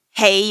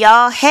Hey,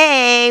 y'all.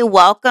 Hey,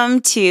 welcome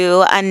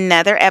to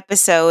another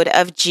episode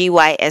of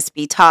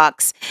GYSB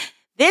Talks.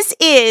 This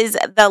is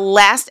the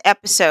last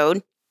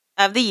episode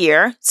of the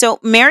year. So,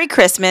 Merry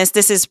Christmas.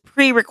 This is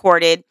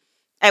pre-recorded.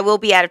 I will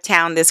be out of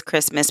town this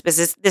Christmas, but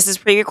this is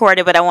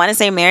pre-recorded, but I want to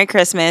say Merry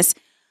Christmas.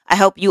 I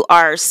hope you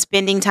are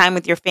spending time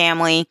with your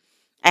family.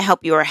 I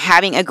hope you are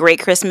having a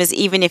great Christmas,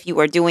 even if you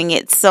are doing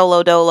it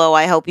solo dolo.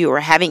 I hope you are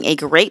having a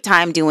great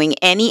time doing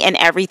any and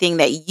everything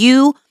that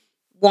you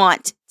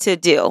want to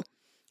do.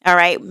 All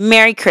right.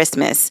 Merry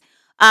Christmas.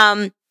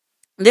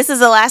 This is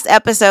the last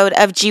episode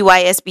of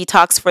GYSB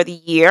Talks for the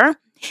year.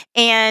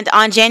 And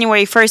on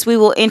January 1st, we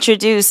will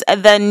introduce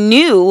the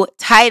new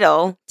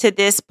title to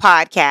this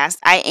podcast.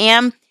 I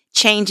am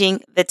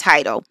changing the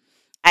title.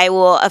 I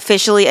will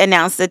officially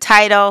announce the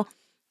title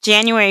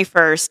January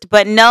 1st,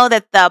 but know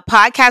that the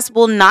podcast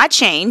will not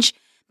change.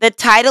 The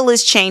title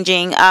is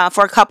changing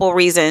for a couple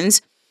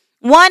reasons.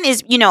 One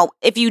is,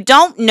 if you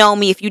don't know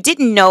me, if you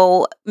didn't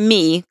know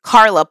me,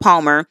 Carla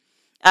Palmer,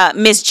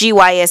 Miss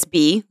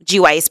GYSB.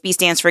 GYSB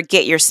stands for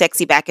Get Your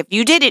Sexy Back. If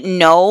you didn't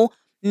know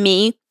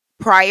me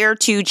prior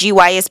to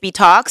GYSB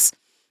Talks,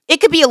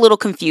 it could be a little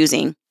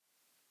confusing.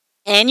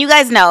 And you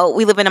guys know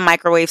we live in a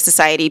microwave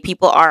society.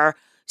 People are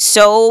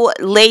so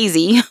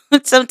lazy.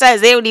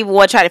 Sometimes they don't even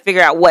want to try to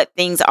figure out what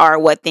things are,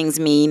 what things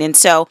mean. And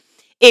so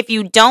if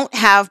you don't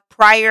have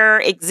prior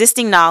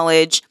existing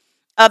knowledge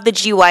of the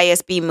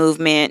GYSB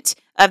movement,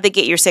 of the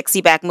Get Your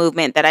Sexy Back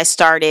movement that I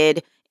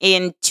started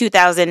in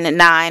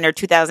 2009 or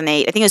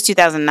 2008, I think it was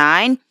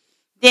 2009,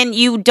 then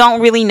you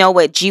don't really know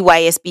what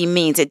GYSB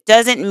means. It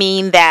doesn't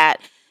mean that,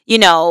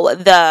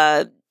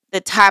 the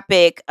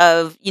topic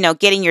of,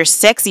 getting your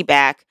sexy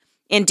back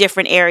in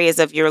different areas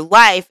of your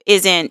life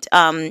isn't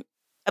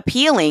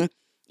appealing.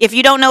 If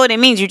you don't know what it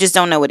means, you just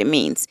don't know what it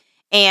means.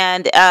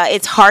 And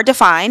it's hard to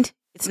find.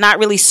 It's not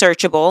really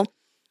searchable.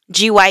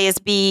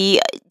 GYSB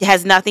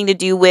has nothing to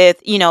do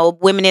with,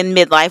 women in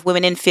midlife,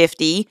 women in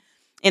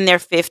their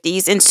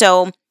 50s. And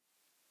so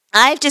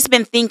I've just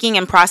been thinking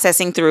and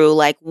processing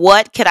through,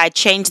 what could I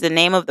change the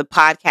name of the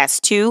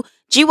podcast to?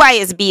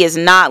 GYSB is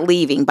not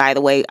leaving, by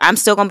the way. I'm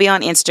still going to be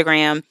on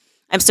Instagram.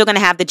 I'm still going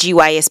to have the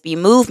GYSB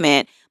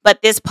movement,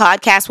 but this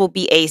podcast will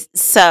be a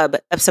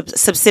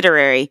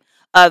subsidiary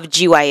of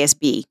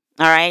GYSB.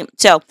 All right.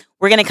 So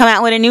we're going to come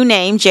out with a new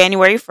name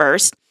January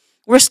 1st.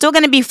 We're still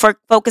going to be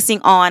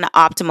focusing on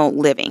optimal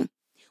living.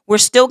 We're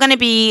still going to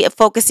be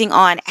focusing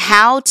on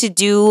how to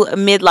do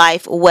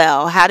midlife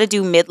well, how to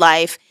do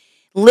midlife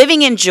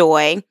living in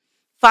joy,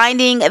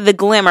 finding the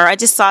glimmer. I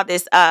just saw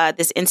this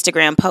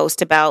Instagram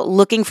post about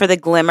looking for the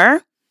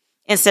glimmer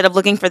instead of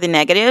looking for the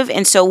negative.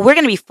 And so we're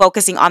going to be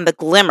focusing on the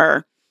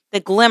glimmer,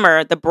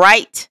 the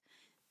bright,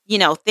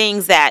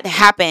 things that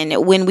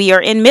happen when we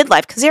are in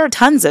midlife, because there are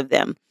tons of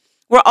them.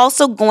 We're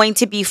also going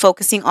to be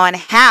focusing on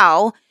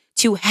how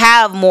to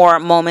have more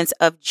moments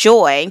of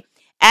joy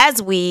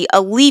as we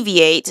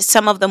alleviate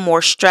some of the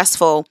more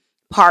stressful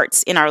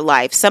parts in our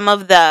life, some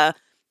of the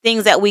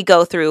things that we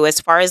go through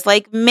as far as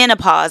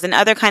menopause and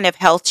other kind of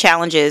health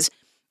challenges,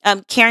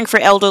 caring for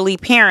elderly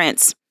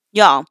parents.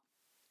 Y'all,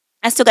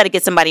 I still got to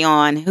get somebody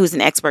on who's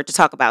an expert to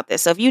talk about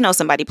this. So if you know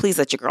somebody, please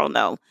let your girl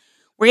know.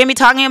 We're going to be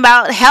talking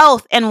about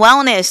health and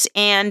wellness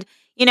and,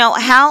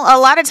 how a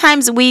lot of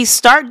times we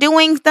start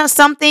doing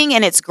something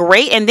and it's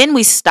great and then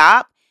we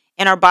stop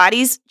and our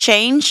bodies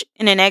change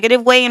in a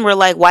negative way. And we're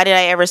like, why did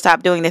I ever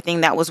stop doing the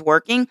thing that was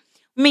working?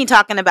 Me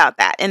talking about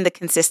that and the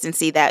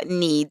consistency that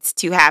needs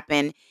to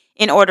happen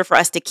in order for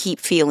us to keep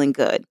feeling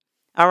good.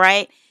 All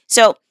right.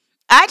 So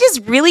I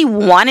just really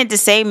wanted to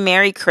say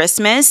Merry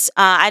Christmas.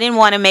 I didn't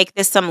want to make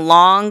this some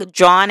long,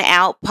 drawn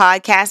out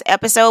podcast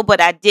episode, but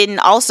I didn't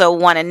also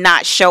want to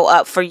not show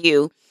up for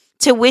you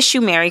to wish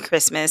you Merry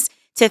Christmas,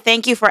 to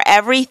thank you for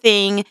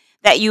everything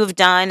that you've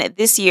done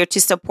this year to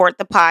support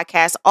the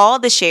podcast, all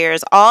the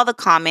shares, all the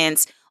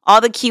comments, all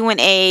the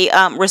Q&A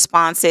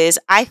responses.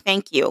 I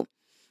thank you.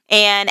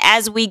 And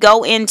as we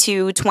go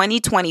into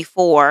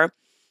 2024,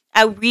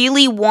 I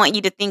really want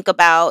you to think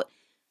about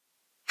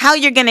how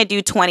you're going to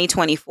do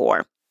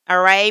 2024.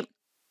 All right.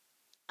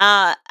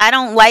 I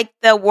don't like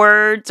the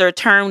words or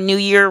term New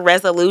Year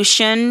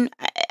resolution.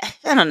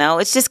 I don't know.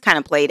 It's just kind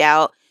of played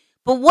out.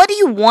 But what do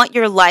you want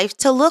your life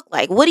to look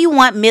like? What do you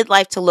want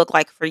midlife to look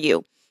like for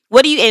you?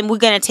 And we're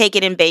going to take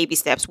it in baby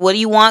steps. What do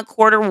you want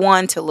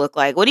Q1 to look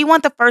like? What do you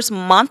want the first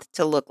month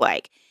to look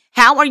like?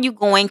 How are you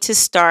going to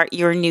start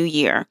your new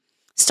year?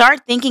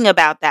 Start thinking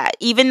about that.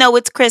 Even though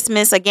it's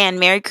Christmas, again,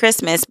 Merry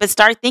Christmas, but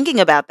start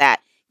thinking about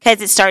that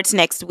because it starts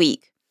next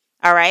week.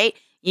 All right.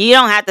 You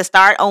don't have to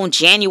start on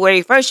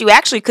January 1st. You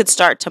actually could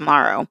start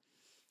tomorrow.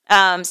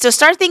 So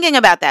start thinking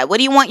about that. What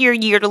do you want your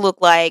year to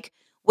look like?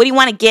 What do you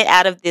want to get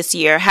out of this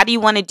year? How do you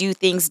want to do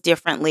things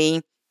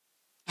differently?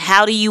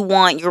 How do you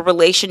want your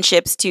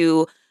relationships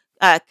to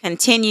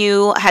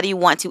continue? How do you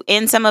want to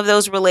end some of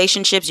those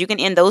relationships? You can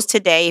end those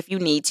today if you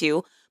need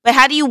to. But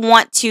how do you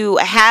want to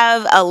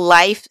have a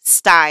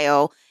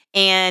lifestyle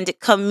and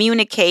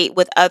communicate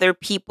with other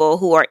people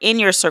who are in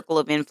your circle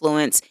of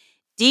influence,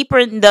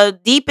 deepen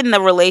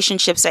the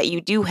relationships that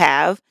you do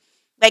have,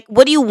 Like,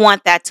 what do you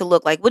want that to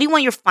look like? What do you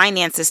want your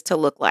finances to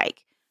look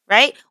like?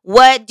 Right?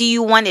 What do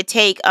you want to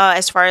take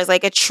as far as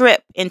like a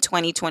trip in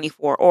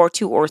 2024 or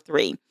 2 or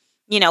 3?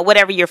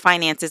 Whatever your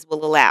finances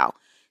will allow.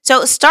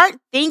 So start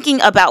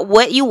thinking about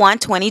what you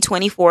want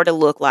 2024 to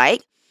look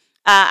like.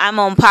 I'm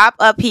going to pop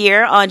up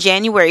here on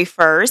January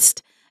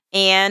 1st.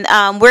 And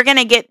we're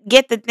going to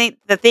get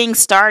the thing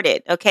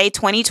started. Okay.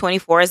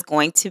 2024 is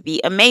going to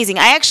be amazing.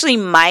 I actually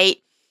might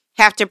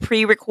have to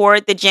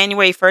pre-record the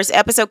January 1st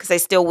episode because I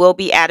still will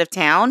be out of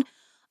town.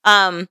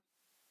 But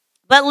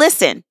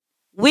listen,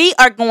 we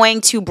are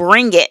going to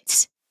bring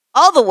it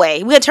all the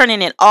way. We're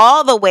turning it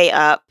all the way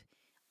up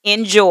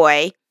in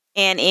joy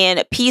and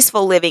in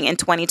peaceful living in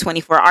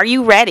 2024. Are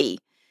you ready?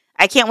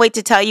 I can't wait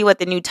to tell you what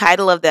the new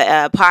title of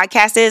the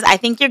podcast is. I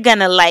think you're going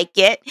to like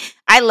it.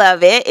 I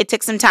love it. It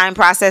took some time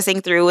processing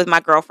through with my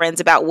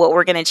girlfriends about what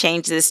we're going to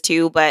change this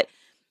to. But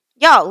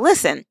y'all,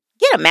 listen,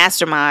 get a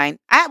mastermind.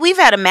 We've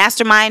had a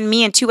mastermind.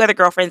 Me and 2 other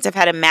girlfriends have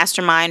had a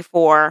mastermind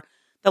for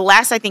the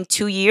last, I think,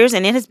 2 years.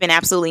 And it has been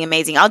absolutely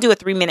amazing. I'll do a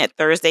 3-minute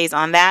Thursdays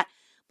on that.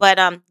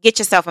 But get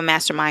yourself a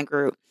mastermind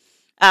group.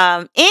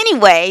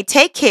 Anyway,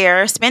 take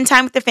care. Spend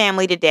time with the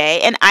family today.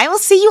 And I will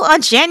see you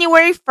on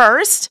January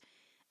 1st.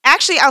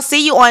 Actually, I'll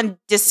see you on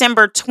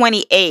December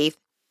 28th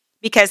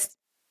because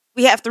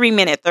we have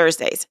 3-minute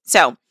Thursdays.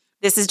 So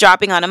this is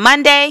dropping on a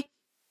Monday.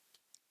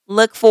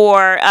 Look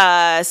for,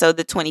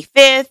 the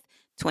 25th,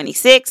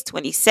 26th,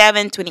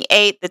 27th,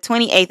 28th. The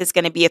 28th is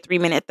going to be a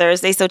 3-minute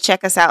Thursday. So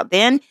check us out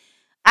then.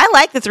 I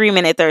like the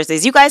 3-minute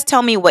Thursdays. You guys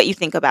tell me what you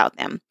think about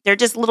them. They're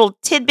just little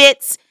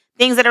tidbits,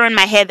 things that are in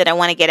my head that I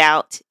want to get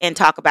out and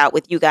talk about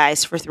with you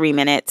guys for 3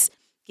 minutes.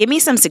 Give me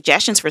some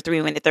suggestions for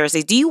 3-minute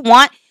Thursdays. Do you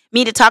want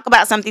me to talk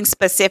about something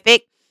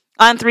specific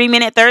on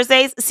 3-minute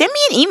Thursdays? Send me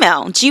an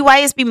email,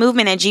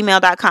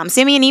 gysbmovement@gmail.com.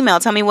 Send me an email.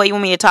 Tell me what you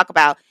want me to talk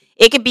about.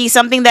 It could be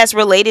something that's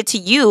related to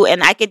you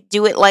and I could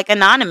do it like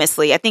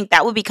anonymously. I think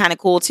that would be kind of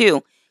cool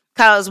too,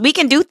 because we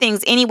can do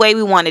things any way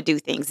we want to do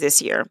things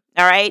this year.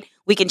 All right.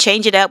 We can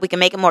change it up. We can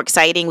make it more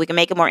exciting. We can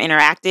make it more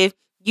interactive.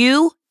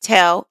 You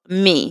tell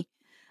me.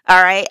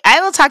 All right.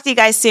 I will talk to you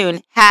guys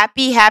soon.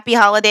 Happy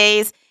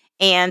holidays,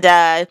 and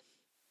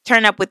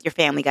turn up with your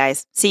family,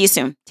 guys. See you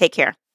soon. Take care.